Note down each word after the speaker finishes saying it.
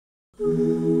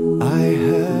I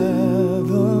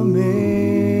have a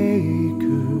maker.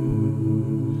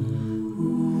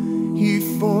 He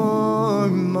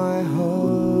formed my heart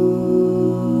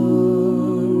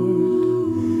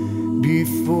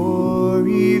before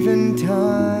even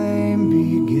time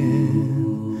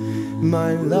began.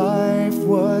 My life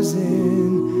was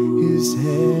in His hands.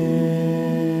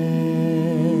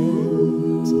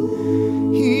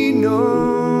 He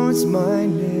knows my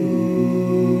name.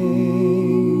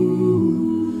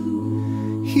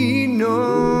 He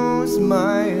knows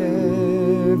my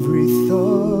every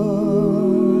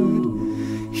thought.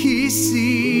 He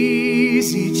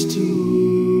sees each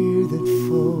tear that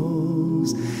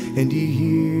falls, and He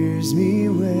hears me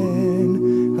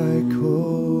when I call.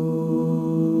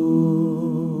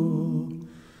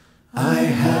 I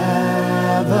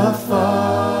have a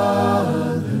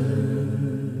Father.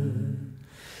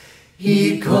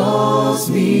 He calls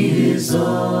me His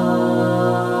own.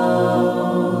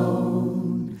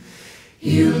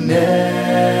 He'll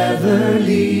never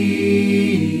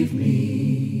leave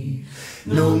me,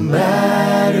 no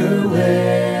matter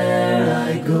where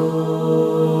I go.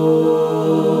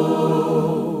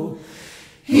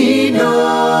 He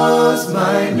knows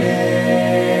my name.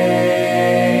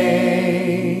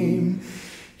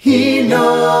 He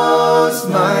knows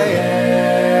my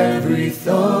every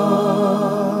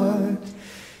thought.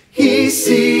 He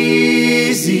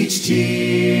sees each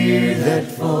tear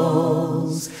that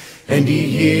falls, and He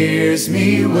hears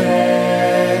me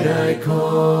when I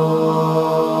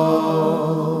call.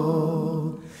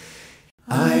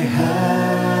 I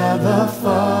have a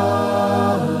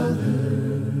Father.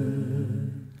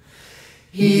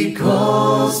 He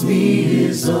calls me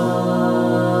His own.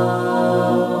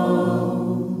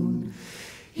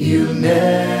 He'll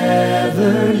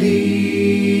never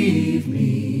leave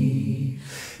me,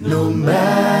 no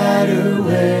matter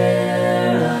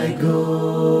where I go.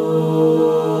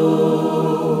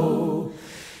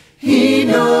 He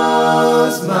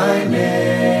knows my name.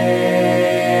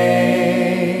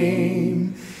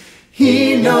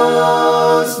 He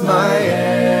knows my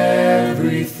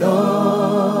every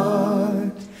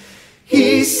thought.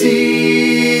 He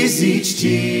sees each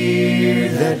tear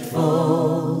that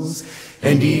falls,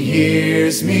 and He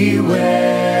hears me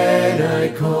when I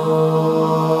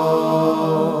call.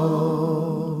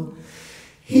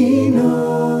 He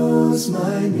knows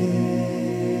my name.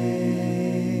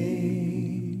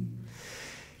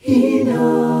 He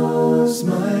knows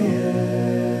my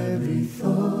every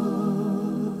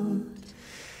thought.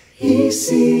 He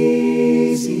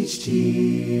sees each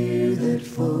tear that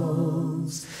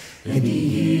falls, and He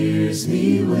hears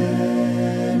me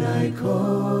when I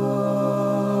call.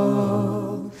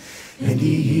 And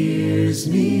He hears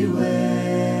me when